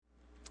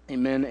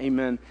Amen,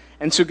 amen.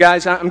 And so,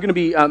 guys, I'm going to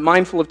be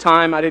mindful of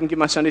time. I didn't give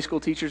my Sunday school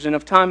teachers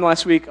enough time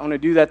last week. I'm going to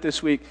do that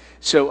this week.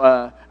 So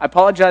I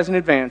apologize in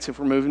advance if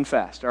we're moving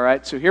fast, all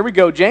right? So here we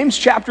go. James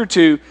chapter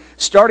 2,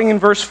 starting in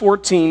verse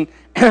 14.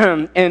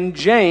 And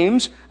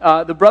James,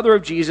 the brother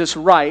of Jesus,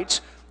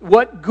 writes,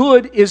 "What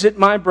good is it,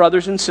 my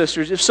brothers and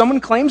sisters, if someone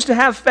claims to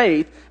have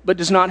faith but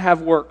does not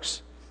have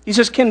works?" He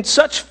says, "Can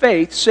such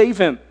faith save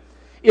him?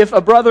 If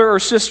a brother or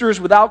sister is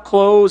without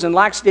clothes and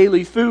lacks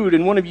daily food,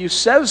 and one of you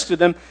says to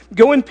them,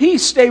 'Go in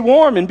peace, stay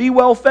warm, and be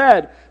well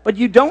fed,' but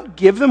you don't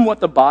give them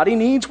what the body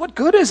needs, what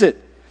good is it?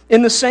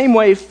 In the same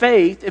way,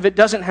 faith, if it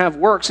doesn't have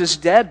works, is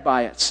dead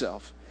by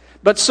itself.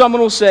 But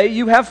someone will say,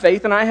 'You have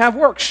faith and I have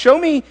works. Show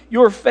me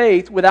your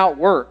faith without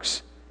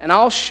works, and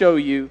I'll show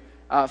you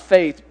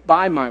faith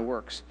by my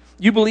works.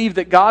 You believe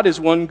that God is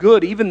one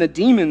good. Even the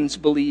demons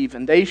believe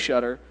and they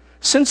shudder.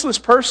 Senseless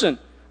person,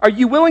 are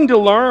you willing to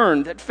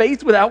learn that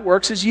faith without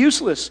works is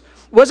useless?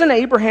 Wasn't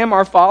Abraham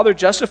our father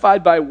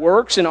justified by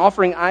works in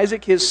offering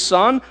Isaac his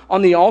son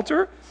on the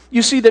altar?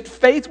 You see that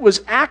faith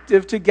was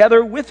active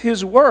together with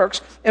his works,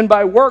 and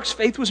by works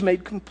faith was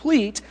made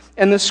complete,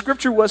 and the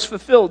scripture was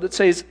fulfilled that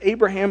says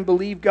Abraham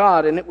believed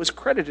God, and it was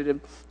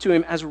credited to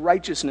him as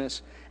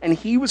righteousness, and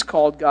he was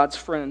called God's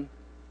friend.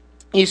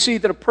 You see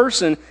that a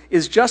person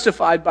is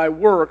justified by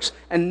works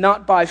and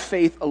not by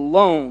faith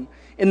alone.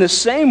 In the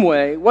same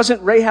way,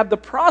 wasn't Rahab the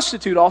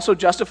prostitute also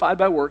justified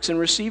by works in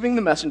receiving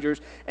the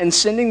messengers and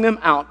sending them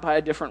out by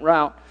a different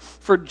route?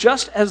 For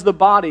just as the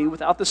body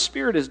without the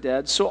spirit is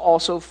dead, so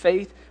also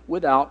faith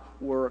without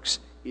works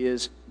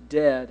is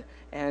dead."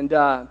 And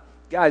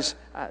guys,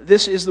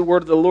 this is the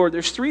word of the Lord.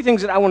 There's three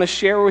things that I want to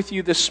share with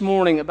you this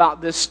morning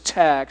about this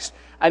text.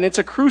 And it's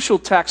a crucial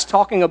text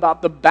talking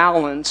about the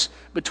balance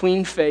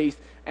between faith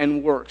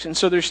and works. And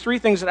so there's three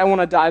things that I want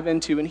to dive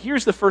into. And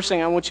here's the first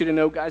thing I want you to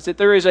know, guys, that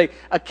there is a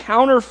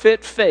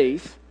counterfeit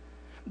faith.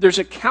 There's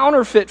a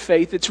counterfeit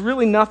faith. It's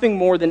really nothing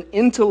more than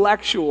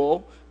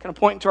intellectual, kind of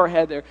pointing to our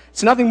head there.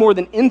 It's nothing more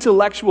than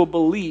intellectual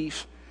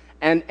belief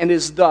and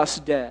is thus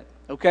dead,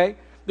 okay?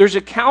 There's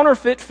a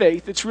counterfeit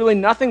faith. It's really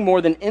nothing more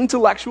than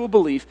intellectual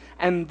belief,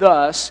 and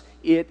thus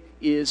it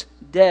is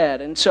dead.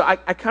 And so I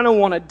kind of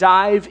want to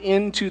dive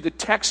into the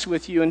text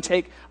with you and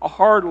take a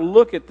hard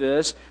look at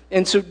this.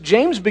 And so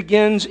James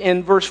begins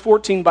in verse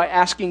 14 by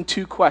asking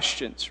two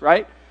questions,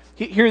 right?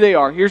 Here they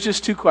are. Here's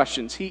just two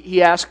questions.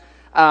 He asks,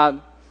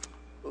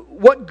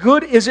 what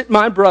good is it,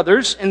 my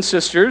brothers and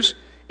sisters,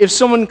 if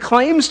someone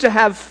claims to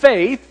have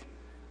faith,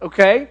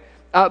 okay,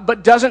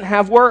 but doesn't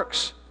have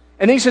works?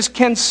 And then he says,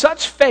 can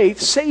such faith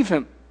save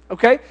him?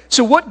 Okay?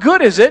 So what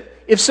good is it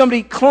if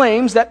somebody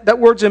claims, that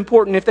word's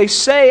important, if they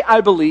say, I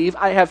believe,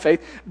 I have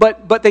faith,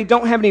 but they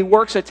don't have any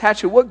works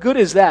attached to it, what good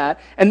is that?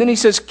 And then he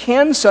says,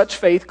 can such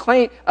faith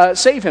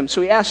save him?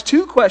 So he asks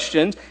two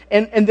questions,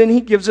 and then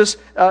he gives us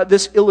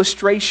this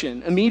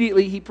illustration.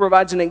 Immediately he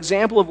provides an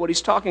example of what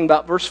he's talking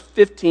about, verse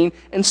 15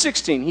 and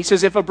 16. He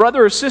says, if a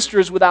brother or sister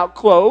is without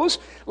clothes,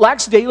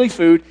 lacks daily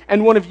food,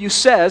 and one of you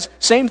says,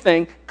 same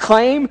thing,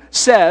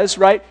 says,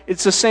 right?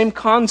 It's the same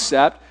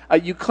concept.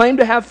 You claim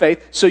to have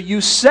faith, so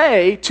you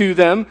say to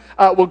them,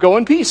 well, go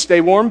in peace, stay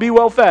warm, be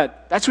well fed.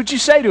 That's what you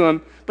say to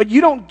them, but you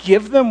don't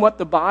give them what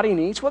the body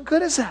needs. What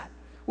good is that?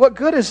 What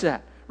good is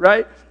that,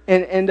 right?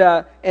 And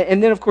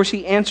then, of course,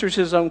 he answers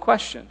his own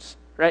questions,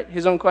 right?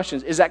 His own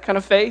questions. Is that kind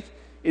of faith?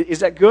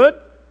 Is that good,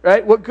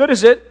 right? What good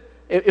is it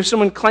if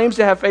someone claims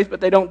to have faith, but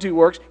they don't do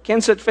works?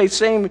 Can such faith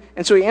save him?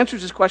 And so he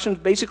answers his questions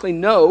basically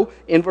no.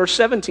 In verse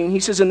 17,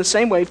 he says, in the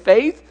same way,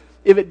 faith,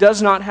 if it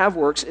does not have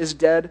works, is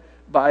dead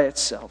by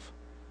itself.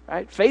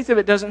 Right? Faith, if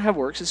it doesn't have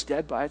works, is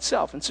dead by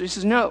itself. And so he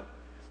says, no.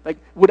 Like,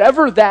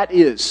 whatever that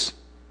is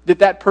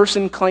that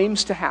person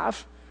claims to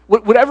have,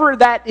 whatever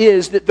that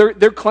is that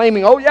they're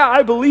claiming, oh yeah,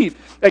 I believe.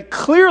 Like,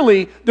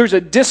 clearly, there's a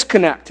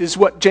disconnect, is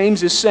what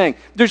James is saying.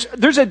 There's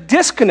a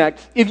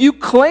disconnect. If you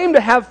claim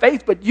to have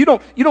faith, but you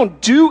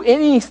don't do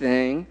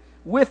anything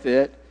with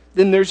it,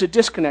 then there's a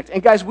disconnect.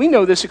 And guys, we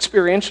know this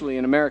experientially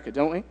in America,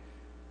 don't we?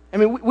 I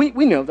mean,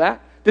 we know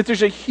that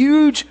there's a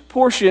huge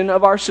portion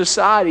of our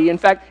society. In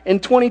fact, in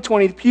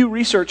 2020, the Pew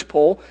Research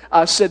poll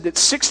said that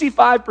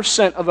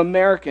 65% of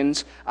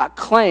Americans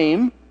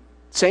claim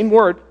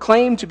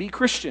to be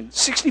Christian.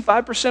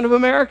 65% of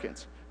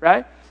Americans,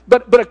 right?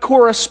 But a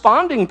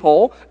corresponding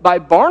poll by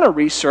Barna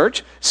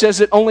Research says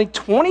that only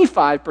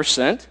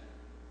 25%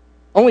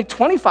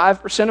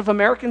 of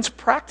Americans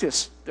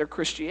practice their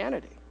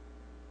Christianity.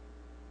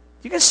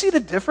 Do you guys see the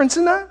difference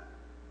in that?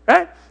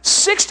 Right?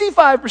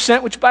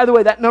 65%, which, by the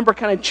way, that number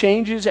kind of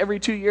changes every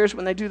 2 years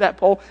when they do that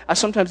poll.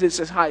 Sometimes it's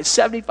as high as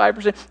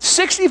 75%.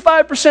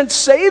 65%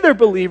 say they're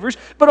believers,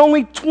 but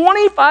only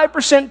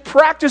 25%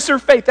 practice their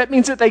faith. That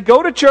means that they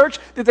go to church,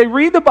 that they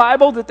read the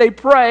Bible, that they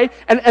pray,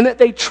 and that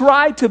they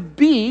try to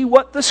be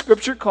what the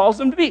Scripture calls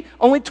them to be.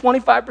 Only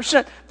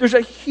 25%. There's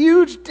a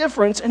huge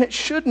difference, and it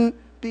shouldn't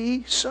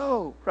be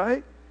so,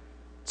 right?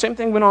 Same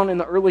thing went on in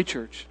the early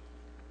church.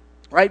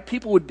 right?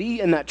 People would be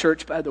in that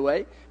church, by the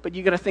way, but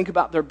you got to think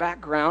about their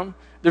background.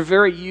 They're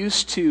very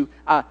used to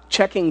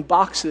checking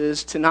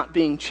boxes to not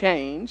being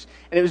changed.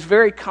 And it was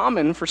very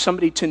common for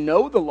somebody to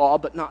know the law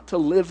but not to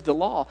live the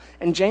law.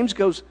 And James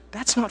goes,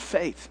 that's not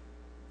faith.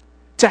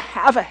 To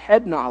have a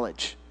head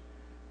knowledge,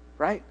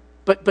 right?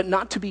 But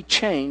not to be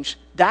changed,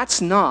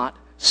 that's not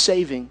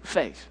saving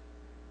faith.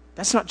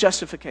 That's not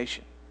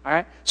justification. All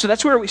right? So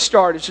that's where we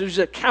start. There's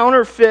a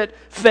counterfeit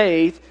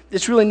faith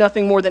that's really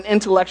nothing more than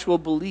intellectual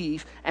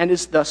belief and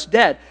is thus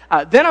dead.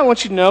 Then I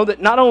want you to know that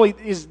not only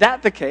is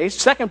that the case,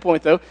 second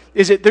point though,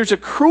 is that there's a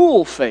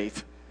cruel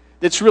faith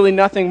that's really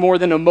nothing more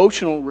than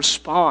emotional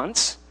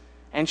response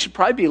and should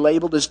probably be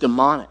labeled as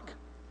demonic.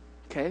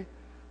 Okay?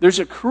 There's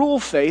a cruel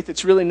faith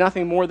that's really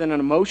nothing more than an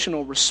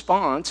emotional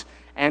response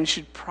and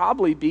should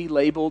probably be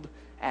labeled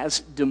as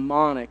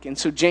demonic. And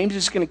so James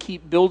is going to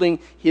keep building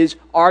his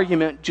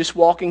argument, just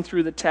walking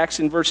through the text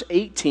in verse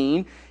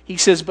 18. He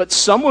says, but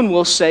someone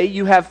will say,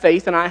 you have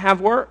faith and I have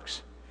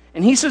works.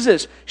 And he says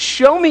this,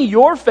 show me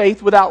your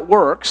faith without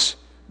works.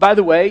 By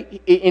the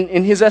way,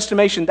 in his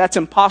estimation, that's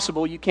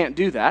impossible. You can't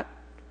do that.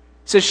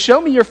 He says,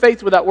 show me your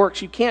faith without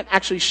works. You can't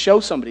actually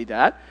show somebody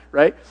that,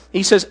 right?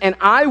 He says, and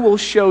I will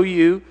show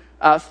you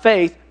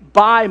faith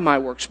by my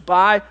works,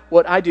 by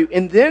what I do.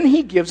 And then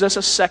he gives us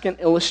a second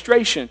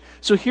illustration.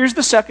 So here's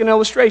the second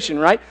illustration,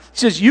 right? He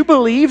says, you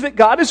believe that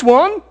God is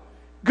one?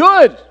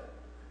 Good.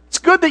 It's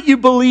good that you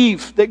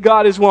believe that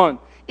God is one.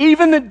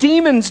 Even the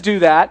demons do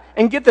that,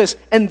 and get this,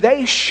 and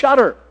they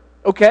shudder.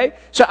 Okay?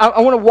 So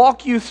I want to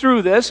walk you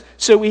through this.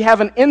 So we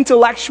have an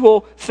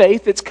intellectual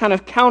faith that's kind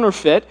of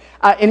counterfeit.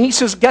 And he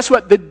says, guess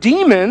what? The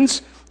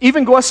demons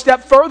even go a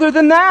step further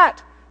than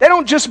that. They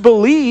don't just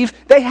believe,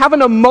 they have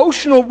an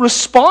emotional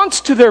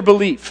response to their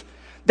belief.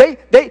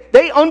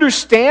 They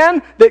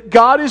understand that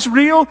God is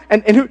real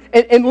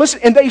and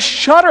listen, and they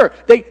shudder,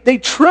 they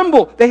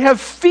tremble, they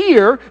have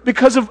fear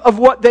because of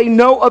what they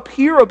know up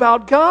here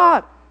about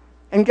God.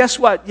 And guess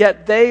what?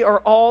 Yet they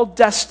are all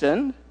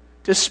destined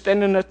to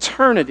spend an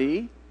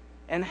eternity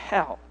in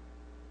hell,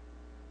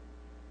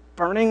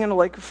 burning in a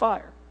lake of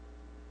fire.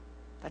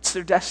 That's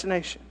their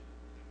destination.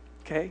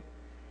 Okay?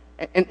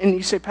 And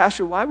you say,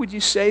 Pastor, why would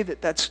you say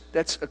that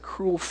that's a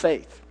cruel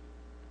faith?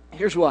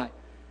 Here's why.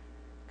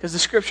 Because the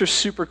Scripture's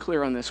super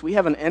clear on this. We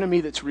have an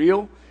enemy that's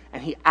real,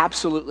 and he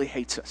absolutely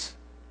hates us.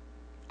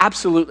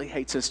 Absolutely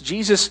hates us.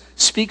 Jesus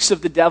speaks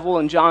of the devil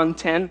in John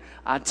 10,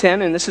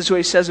 and this is what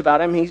he says about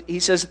him. He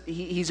says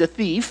he's a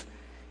thief,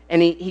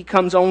 and he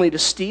comes only to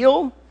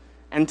steal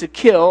and to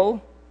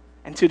kill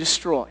and to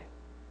destroy.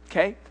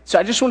 Okay? So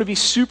I just want to be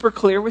super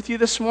clear with you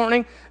this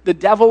morning. The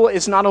devil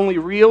is not only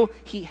real,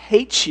 he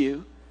hates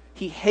you.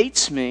 He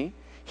hates me.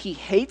 He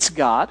hates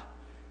God.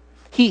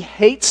 He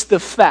hates the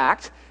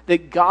fact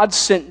that God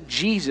sent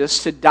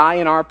Jesus to die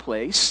in our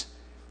place.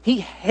 He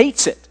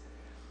hates it.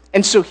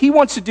 And so he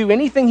wants to do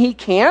anything he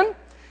can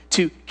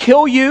to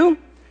kill you,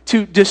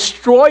 to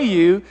destroy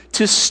you,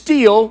 to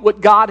steal what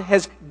God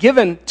has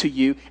given to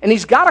you. And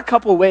he's got a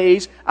couple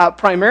ways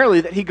primarily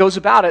that he goes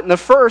about it. And the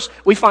first,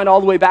 we find all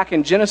the way back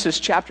in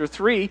Genesis chapter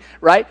 3,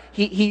 right?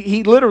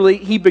 He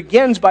literally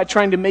begins by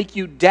trying to make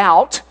you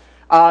doubt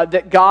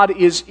that God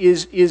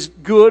is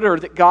good or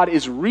that God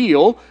is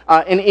real,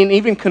 and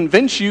even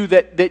convince you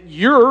that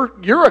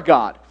you're a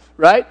God,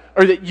 right?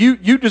 Or that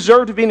you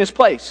deserve to be in his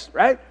place,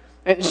 right?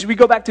 And as we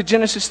go back to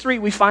Genesis 3,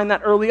 we find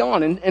that early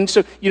on. And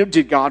so,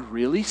 did God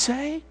really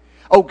say?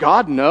 Oh,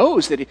 God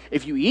knows that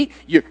if you eat,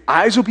 your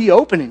eyes will be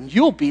open and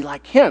you'll be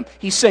like him.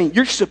 He's saying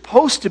you're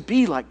supposed to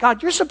be like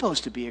God. You're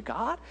supposed to be a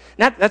God.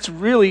 And that's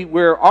really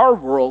where our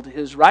world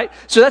is, right?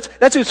 So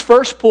that's his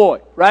first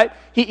ploy, right?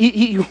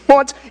 He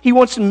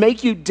wants to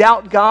make you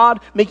doubt God,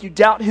 make you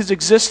doubt his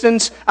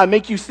existence,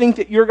 make you think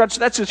that you're God. So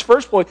that's his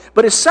first ploy.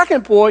 But his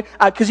second ploy,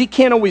 because he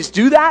can't always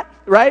do that,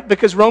 right?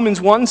 Because Romans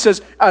 1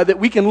 says that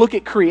we can look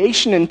at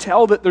creation and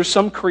tell that there's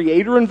some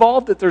creator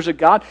involved, that there's a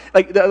God.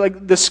 Like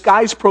the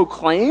skies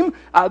proclaim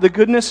the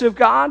goodness of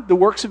God, the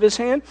works of his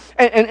hand.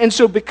 And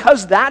so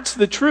because that's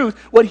the truth,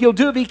 what he'll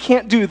do if he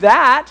can't do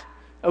that,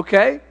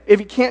 okay? If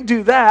he can't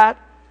do that,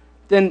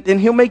 then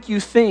he'll make you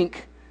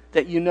think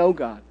that you know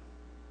God.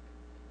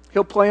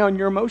 He'll play on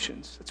your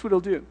emotions. That's what he'll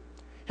do.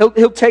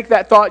 He'll take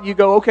that thought, you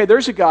go, okay,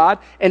 there's a God,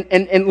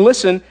 and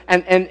listen,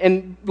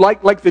 and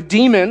like the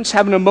demons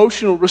have an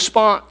emotional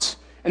response.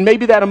 And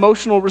maybe that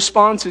emotional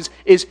response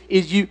is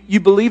you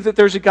believe that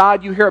there's a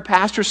God, you hear a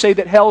pastor say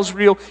that hell's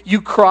real,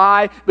 you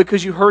cry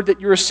because you heard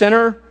that you're a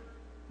sinner,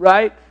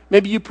 right?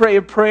 Maybe you pray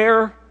a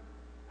prayer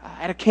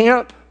at a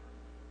camp,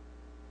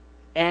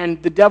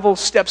 and the devil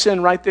steps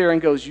in right there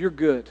and goes, you're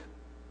good.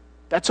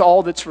 That's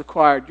all that's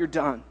required. You're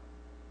done.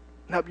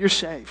 Nope, you're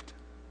saved.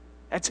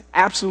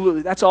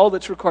 That's all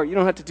that's required. You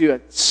don't have to do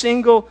a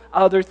single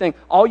other thing.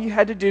 All you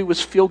had to do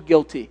was feel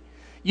guilty.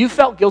 You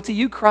felt guilty,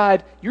 you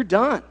cried, you're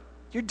done.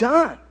 You're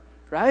done,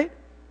 right?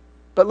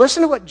 But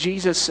listen to what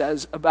Jesus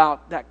says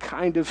about that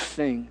kind of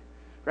thing,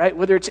 right?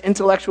 Whether it's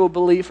intellectual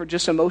belief or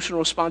just emotional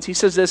response. He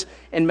says this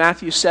in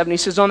Matthew 7. He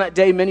says, on that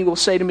day, many will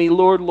say to me,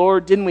 Lord,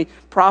 Lord, didn't we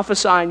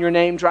prophesy in your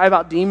name, drive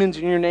out demons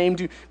in your name,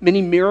 do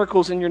many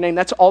miracles in your name?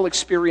 That's all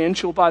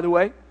experiential, by the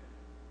way.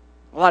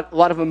 A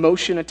lot of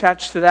emotion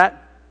attached to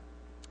that.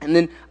 And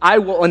then I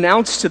will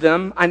announce to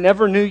them, I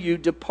never knew you.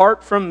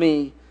 Depart from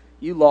me,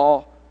 you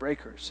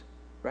lawbreakers,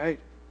 right?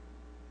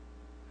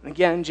 And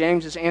again,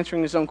 James is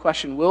answering his own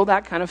question. Will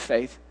that kind of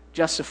faith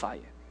justify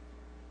you?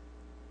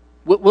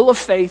 Will a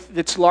faith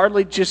that's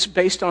largely just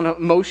based on an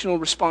emotional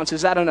response,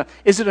 is that enough?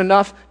 Is it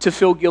enough to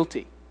feel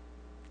guilty?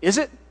 Is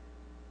it?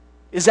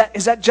 Is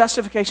that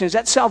justification? Is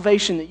that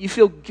salvation that you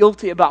feel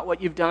guilty about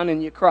what you've done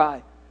and you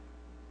cry?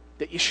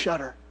 That you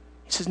shudder?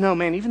 He says, no,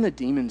 man, even the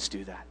demons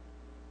do that.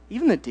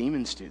 Even the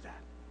demons do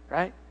that,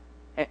 right?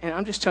 And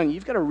I'm just telling you,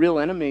 you've got a real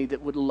enemy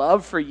that would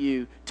love for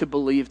you to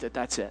believe that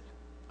that's it,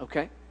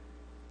 okay?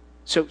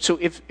 So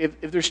if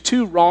there's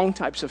two wrong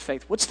types of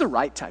faith, what's the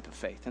right type of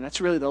faith? And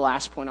that's really the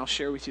last point I'll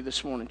share with you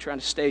this morning, trying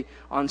to stay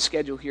on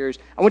schedule here, is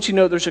I want you to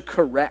know there's a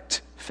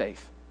correct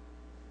faith.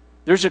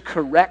 There's a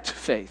correct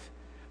faith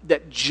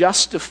that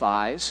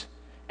justifies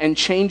and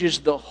changes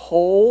the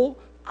whole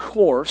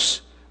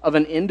course of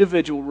an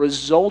individual,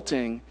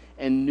 resulting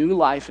in new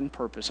life and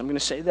purpose. I'm going to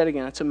say that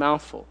again. It's a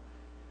mouthful.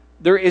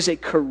 There is a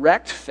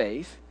correct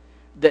faith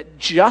that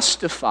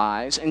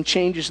justifies and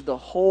changes the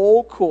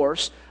whole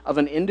course of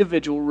an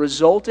individual,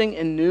 resulting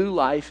in new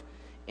life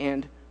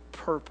and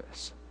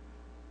purpose.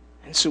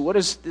 And so what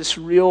is this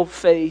real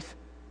faith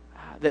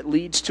that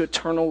leads to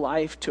eternal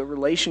life, to a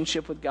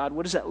relationship with God?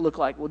 What does that look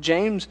like? Well,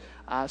 James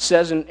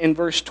says in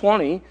verse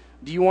 20,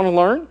 do you want to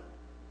learn?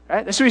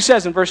 Right? That's what he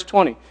says in verse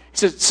 20. He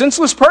says,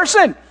 senseless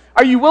person,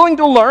 are you willing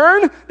to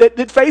learn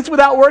that faith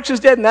without works is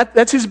dead? And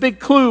that's his big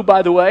clue,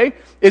 by the way,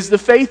 is the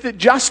faith that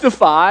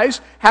justifies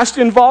has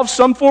to involve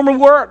some form of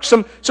work,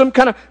 some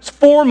kind of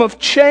form of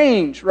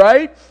change,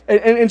 right?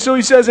 And so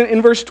he says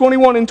in verse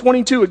 21 and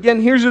 22,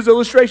 again, here's his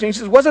illustration. He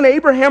says, wasn't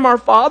Abraham our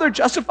father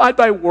justified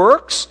by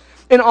works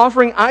in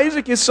offering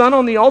Isaac his son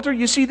on the altar?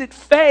 You see that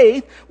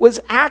faith was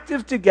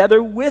active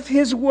together with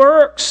his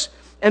works,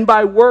 and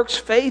by works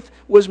faith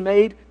was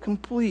made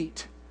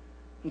complete.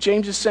 And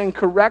James is saying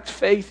correct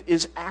faith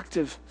is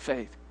active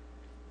faith.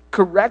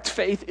 Correct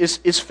faith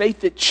is faith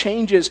that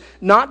changes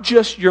not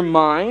just your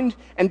mind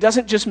and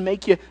doesn't just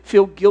make you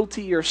feel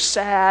guilty or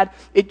sad.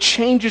 It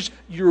changes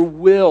your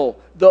will,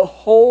 the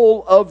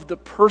whole of the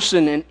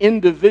person and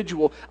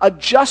individual. A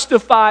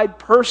justified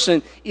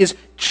person is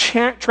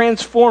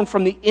transformed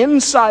from the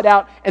inside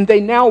out, and they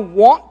now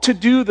want to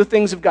do the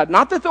things of God.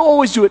 Not that they'll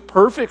always do it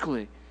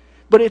perfectly,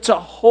 but it's a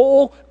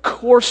whole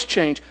course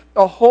change,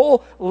 a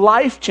whole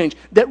life change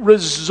that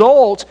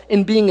results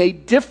in being a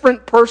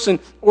different person,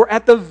 or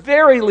at the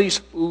very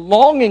least,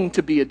 longing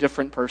to be a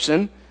different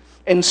person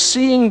and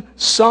seeing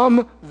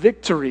some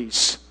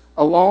victories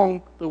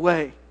along the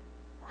way,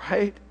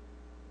 right?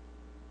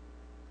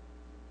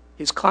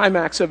 His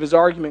climax of his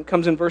argument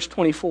comes in verse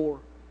 24.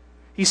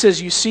 He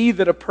says, you see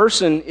that a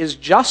person is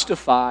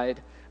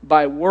justified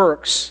by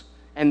works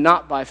and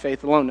not by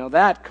faith alone. Now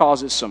that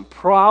causes some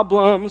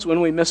problems when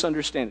we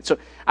misunderstand it. So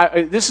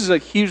this is a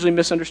hugely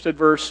misunderstood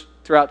verse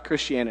throughout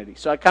Christianity.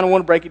 So I kind of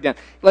want to break it down.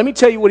 Let me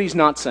tell you what he's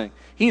not saying.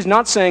 He's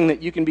not saying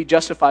that you can be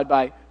justified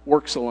by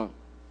works alone.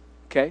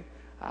 Okay?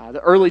 The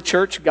early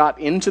church got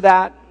into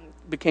that,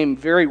 became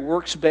very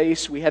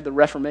works-based. We had the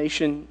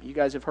Reformation. You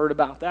guys have heard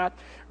about that,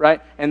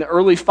 right? And the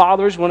early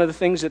fathers, one of the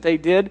things that they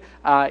did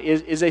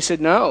is they said,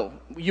 no,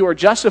 you are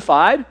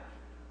justified,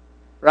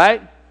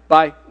 right,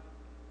 by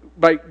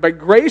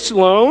grace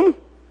alone,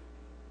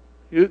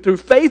 through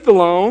faith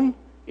alone,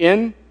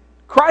 in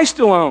Christ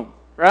alone,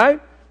 right?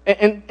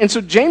 And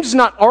so James is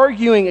not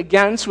arguing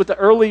against what the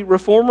early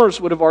reformers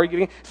would have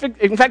argued.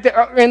 In fact,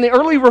 and the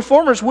early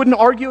reformers wouldn't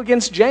argue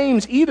against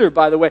James either,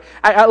 by the way.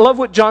 I love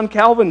what John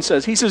Calvin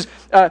says. He says,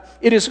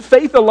 it is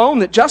faith alone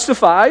that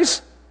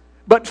justifies,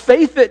 but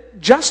faith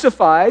that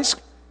justifies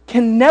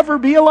can never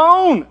be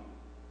alone,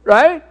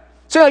 right?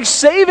 So like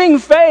saving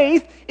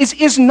faith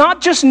is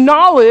not just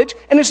knowledge,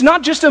 and it's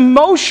not just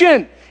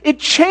emotion. It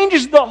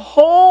changes the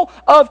whole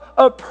of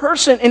a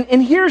person.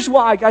 And here's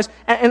why, guys.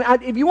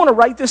 If you want to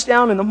write this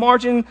down in the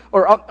margin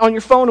or on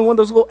your phone in one of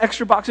those little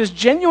extra boxes,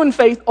 genuine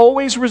faith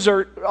always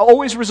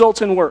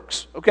results in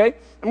works, okay?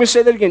 I'm going to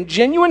say that again.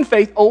 Genuine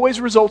faith always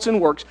results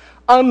in works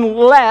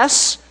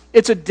unless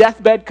it's a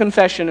deathbed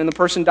confession and the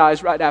person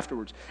dies right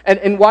afterwards.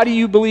 And why do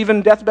you believe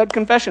in deathbed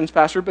confessions,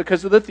 Pastor?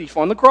 Because of the thief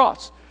on the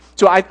cross.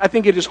 So I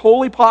think it is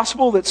wholly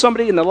possible that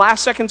somebody in the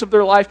last seconds of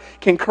their life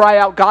can cry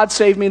out, God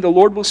save me, the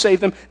Lord will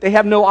save them. They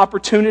have no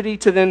opportunity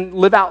to then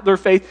live out their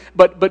faith.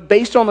 But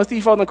based on the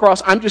thief on the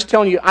cross, I'm just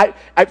telling you,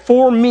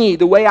 for me,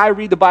 the way I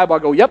read the Bible, I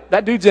go, yep,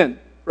 that dude's in,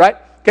 right?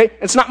 Okay,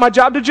 it's not my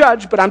job to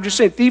judge, but I'm just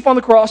saying, thief on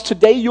the cross,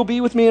 today you'll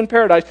be with me in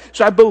paradise.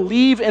 So I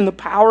believe in the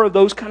power of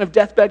those kind of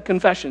deathbed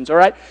confessions, all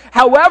right?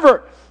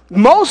 However,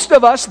 most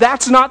of us,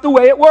 that's not the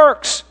way it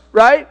works,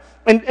 right?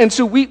 And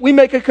so we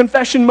make a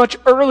confession much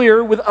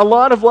earlier with a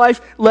lot of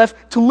life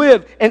left to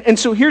live. And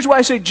so here's why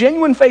I say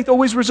genuine faith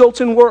always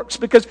results in works,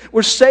 because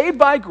we're saved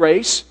by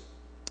grace,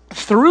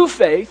 through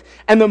faith,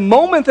 and the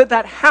moment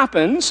that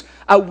happens,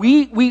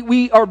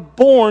 we are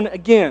born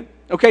again.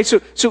 Okay,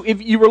 so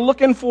if you were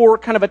looking for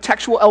kind of a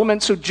textual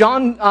element, so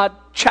John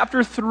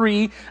chapter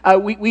 3,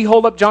 we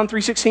hold up John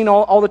 3:16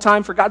 all the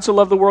time. For God so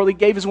loved the world, he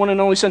gave his one and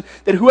only Son,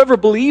 that whoever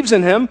believes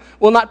in him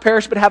will not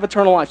perish but have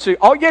eternal life. So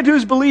all you got to do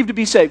is believe to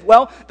be saved.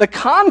 Well, the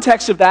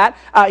context of that,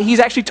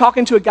 he's actually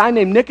talking to a guy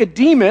named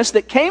Nicodemus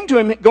that came to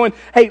him going,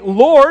 hey,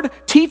 Lord,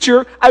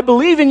 teacher, I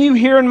believe in you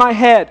here in my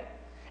head.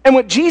 And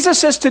what Jesus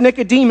says to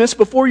Nicodemus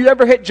before you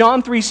ever hit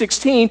John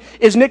 3:16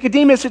 is,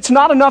 Nicodemus, it's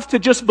not enough to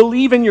just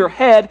believe in your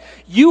head.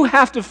 You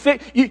have to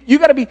you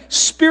got to be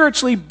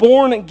spiritually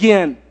born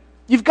again.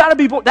 You've got to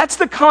be born. That's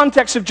the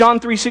context of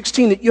John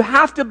 3:16, that you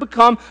have to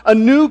become a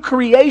new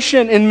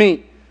creation in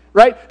me.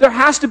 Right? There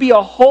has to be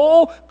a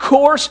whole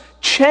course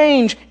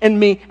change in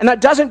me. And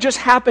that doesn't just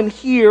happen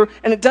here,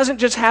 and it doesn't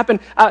just happen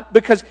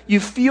because you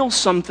feel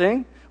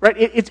something. Right?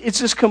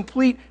 It's this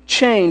complete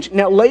change.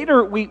 Now,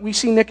 later, we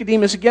see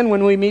Nicodemus again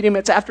when we meet him.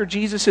 It's after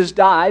Jesus has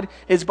died.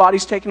 His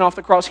body's taken off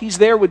the cross. He's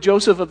there with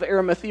Joseph of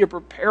Arimathea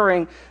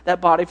preparing that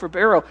body for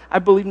burial. I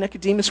believe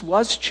Nicodemus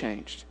was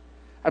changed.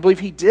 I believe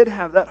he did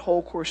have that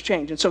whole course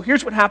change. And so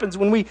here's what happens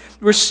when we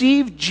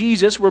receive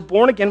Jesus. We're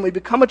born again. We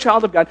become a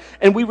child of God.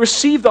 And we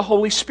receive the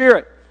Holy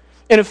Spirit.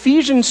 And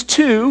Ephesians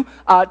 2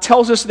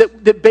 tells us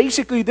that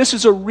basically this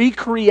is a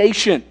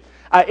recreation.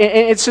 And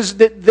it says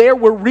that they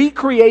were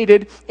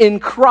recreated in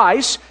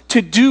Christ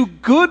to do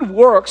good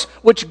works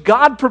which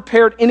God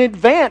prepared in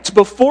advance.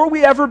 Before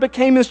we ever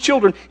became his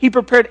children, he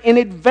prepared in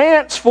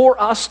advance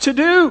for us to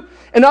do.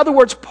 In other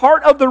words,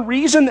 part of the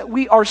reason that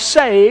we are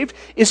saved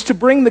is to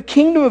bring the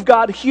kingdom of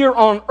God here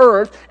on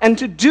earth and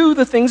to do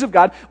the things of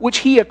God, which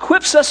he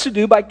equips us to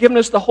do by giving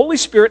us the Holy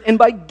Spirit and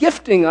by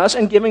gifting us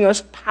and giving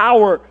us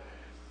power.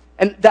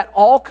 And that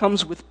all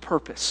comes with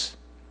purpose.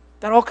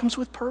 That all comes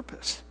with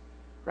purpose,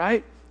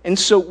 right? And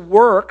so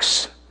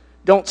works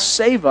don't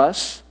save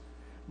us,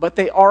 but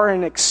they are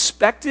an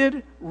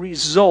expected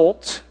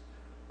result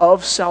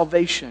of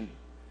salvation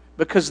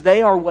because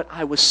they are what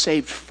I was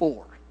saved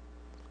for.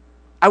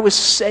 I was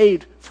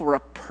saved for a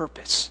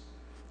purpose.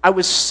 I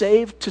was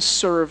saved to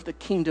serve the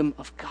kingdom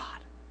of God.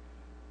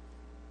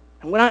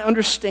 And when I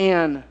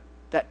understand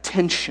that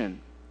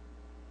tension,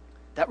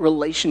 that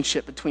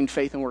relationship between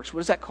faith and works,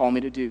 what does that call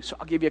me to do? So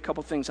I'll give you a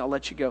couple things. I'll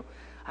let you go.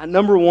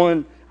 Number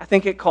one, I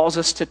think it calls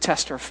us to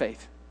test our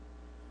faith.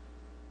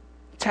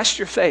 Test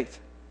your faith,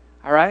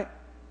 all right?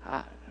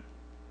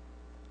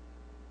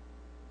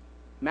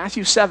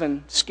 Matthew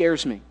 7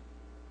 scares me,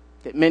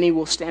 that many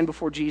will stand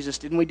before Jesus.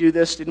 Didn't we do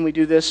this? Didn't we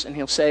do this? And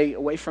he'll say,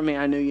 away from me,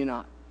 I knew you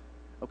not.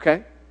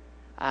 Okay?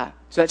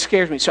 So that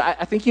scares me. So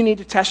I think you need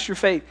to test your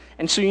faith.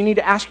 And so you need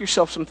to ask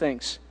yourself some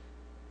things.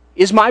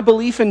 Is my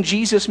belief in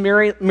Jesus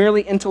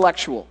merely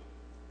intellectual?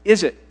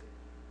 Is it?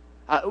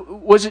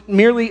 Was it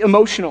merely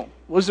emotional?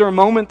 Was there a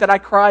moment that I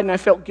cried and I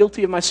felt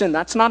guilty of my sin?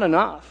 That's not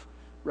enough,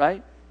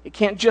 right? It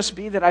can't just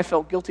be that I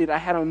felt guilty, that I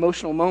had an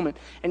emotional moment.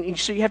 And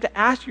so you have to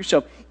ask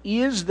yourself,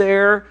 is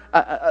there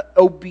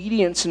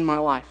obedience in my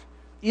life?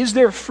 Is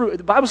there fruit?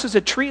 The Bible says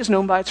a tree is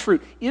known by its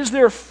fruit. Is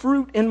there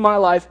fruit in my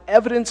life,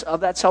 evidence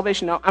of that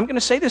salvation? Now, I'm going to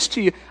say this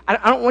to you. I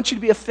don't want you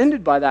to be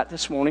offended by that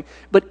this morning.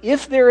 But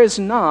if there is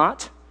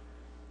not,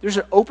 there's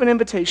an open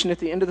invitation at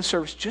the end of the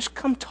service. Just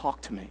come talk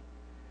to me.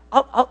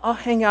 I'll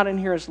hang out in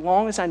here as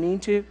long as I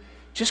need to.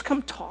 Just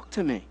come talk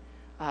to me.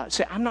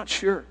 Say, I'm not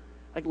sure.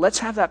 Like, let's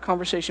have that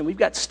conversation. We've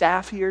got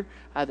staff here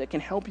that can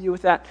help you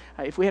with that.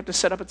 If we have to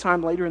set up a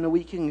time later in the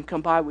week, you can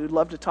come by. We would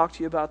love to talk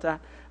to you about that.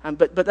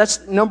 But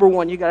that's number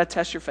one. You got to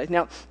test your faith.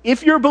 Now,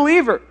 if you're a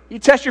believer, you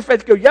test your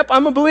faith. Go, yep,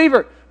 I'm a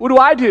believer. What do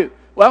I do?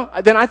 Well,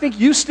 then I think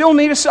you still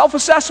need a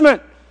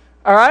self-assessment.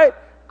 All right?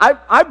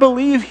 I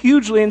believe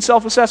hugely in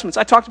self-assessments.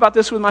 I talked about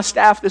this with my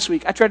staff this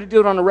week. I try to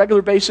do it on a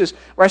regular basis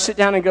where I sit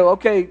down and go,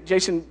 okay,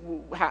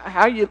 Jason,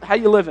 how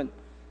you living?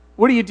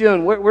 What are you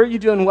doing? Where are you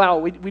doing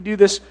well? We do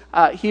this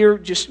here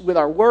just with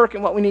our work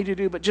and what we need to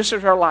do, but just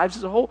as our lives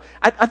as a whole.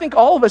 I think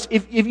all of us,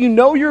 if you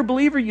know you're a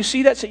believer, you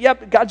see that, say,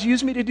 yep, God's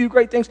used me to do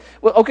great things.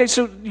 Well, okay,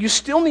 so you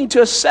still need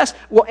to assess,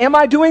 well, am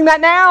I doing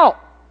that now?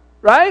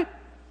 Right?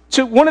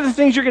 So one of the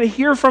things you're going to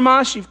hear from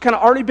us, you've kind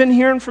of already been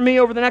hearing from me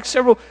over the next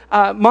several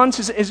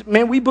months, is,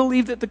 man, we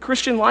believe that the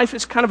Christian life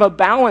is kind of a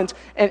balance.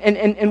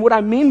 And what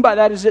I mean by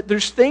that is that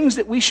there's things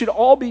that we should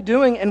all be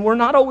doing, and we're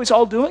not always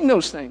all doing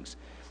those things.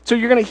 So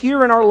you're going to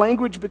hear in our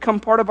language become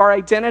part of our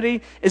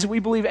identity is we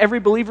believe every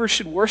believer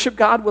should worship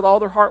God with all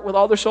their heart, with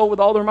all their soul, with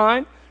all their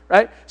mind,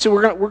 right? So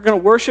we're going to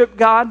worship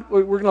God.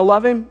 We're going to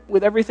love him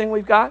with everything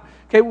we've got.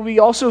 Okay, well, we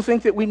also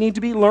think that we need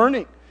to be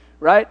learning,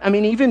 right? I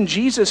mean, even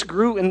Jesus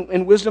grew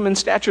in wisdom and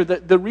stature.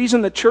 The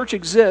reason the church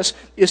exists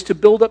is to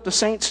build up the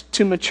saints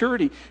to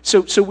maturity.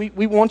 So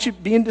we want you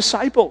being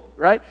discipled,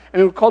 right? I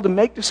mean, we're called to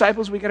make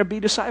disciples. We've got to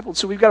be discipled.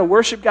 So we've got to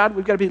worship God.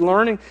 We've got to be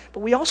learning. But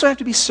we also have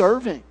to be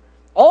serving.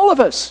 All of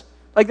us.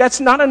 Like, that's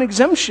not an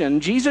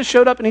exemption. Jesus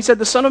showed up and he said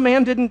the Son of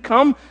Man didn't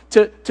come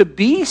to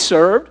be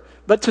served,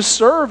 but to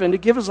serve and to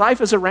give his life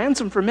as a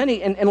ransom for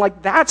many. And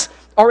like, that's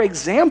our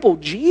example,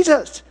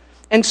 Jesus.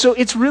 And so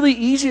it's really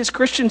easy as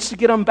Christians to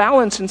get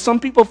unbalanced. And some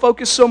people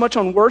focus so much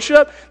on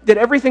worship that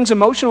everything's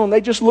emotional and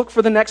they just look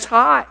for the next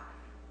high,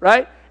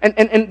 right?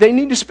 And they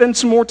need to spend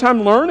some more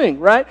time learning,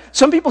 right?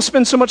 Some people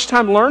spend so much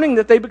time learning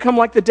that they become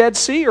like the Dead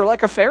Sea or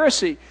like a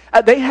Pharisee.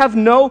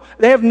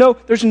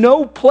 There's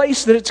no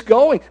place that it's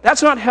going.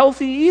 That's not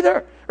healthy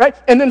either, right?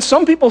 And then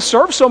some people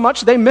serve so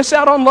much they miss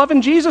out on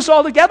loving Jesus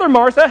altogether,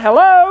 Martha.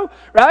 Hello,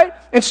 right?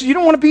 And so you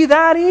don't want to be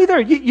that either.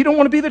 You don't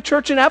want to be the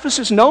church in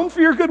Ephesus, known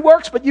for your good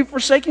works, but you've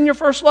forsaken your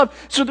first love.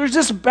 So there's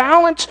this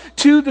balance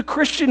to the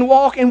Christian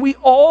walk, and we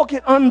all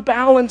get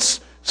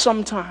unbalanced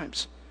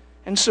sometimes.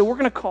 And so we're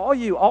going to call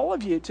you, all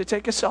of you, to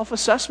take a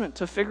self-assessment,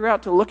 to figure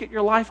out, to look at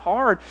your life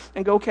hard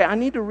and go, okay, I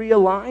need to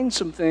realign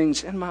some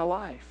things in my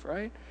life,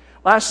 right?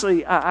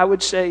 Lastly, I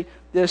would say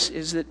this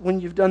is that when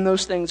you've done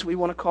those things, we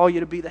want to call you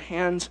to be the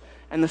hands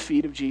and the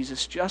feet of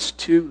Jesus, just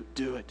to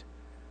do it.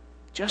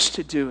 Just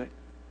to do it.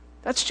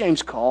 That's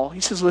James' call.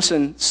 He says,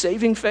 listen,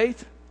 saving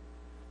faith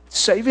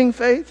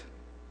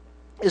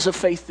is a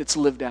faith that's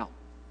lived out.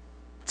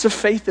 It's a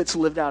faith that's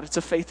lived out. It's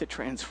a faith that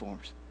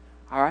transforms,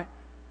 all right?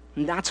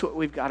 And that's what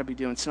we've got to be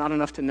doing. It's not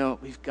enough to know it.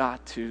 We've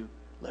got to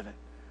live it.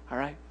 All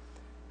right?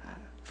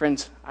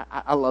 Friends,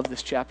 I love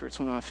this chapter. It's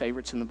one of my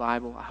favorites in the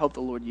Bible. I hope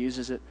the Lord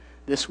uses it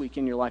this week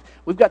in your life.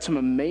 We've got some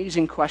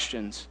amazing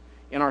questions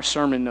in our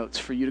sermon notes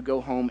for you to go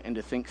home and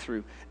to think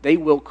through. They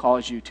will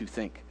cause you to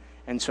think.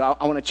 And so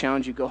I want to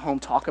challenge you, go home,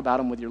 talk about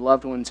them with your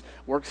loved ones,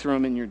 work through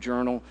them in your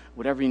journal,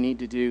 whatever you need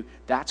to do.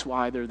 That's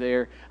why they're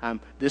there.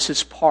 This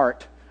is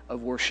part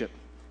of worship.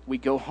 We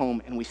go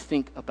home and we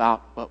think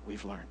about what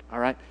we've learned. All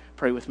right?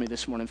 Pray with me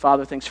this morning.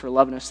 Father, thanks for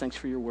loving us. Thanks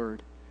for your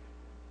word.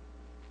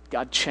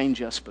 God,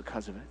 change us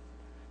because of it.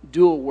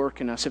 Do a work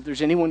in us. If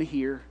there's anyone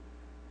here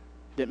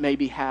that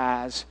maybe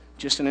has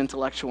just an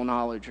intellectual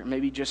knowledge or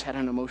maybe just had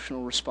an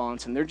emotional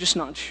response and they're just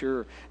not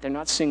sure, they're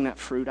not seeing that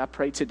fruit, I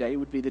pray today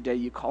would be the day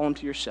you call them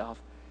to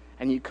yourself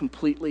and you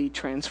completely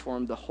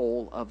transform the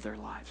whole of their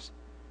lives.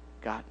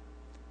 God,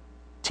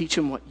 teach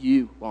them what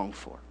you long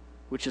for,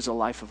 which is a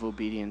life of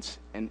obedience,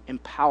 and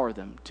empower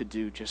them to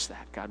do just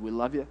that. God, we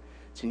love you.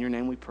 It's in your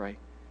name we pray.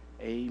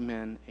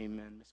 Amen. Amen.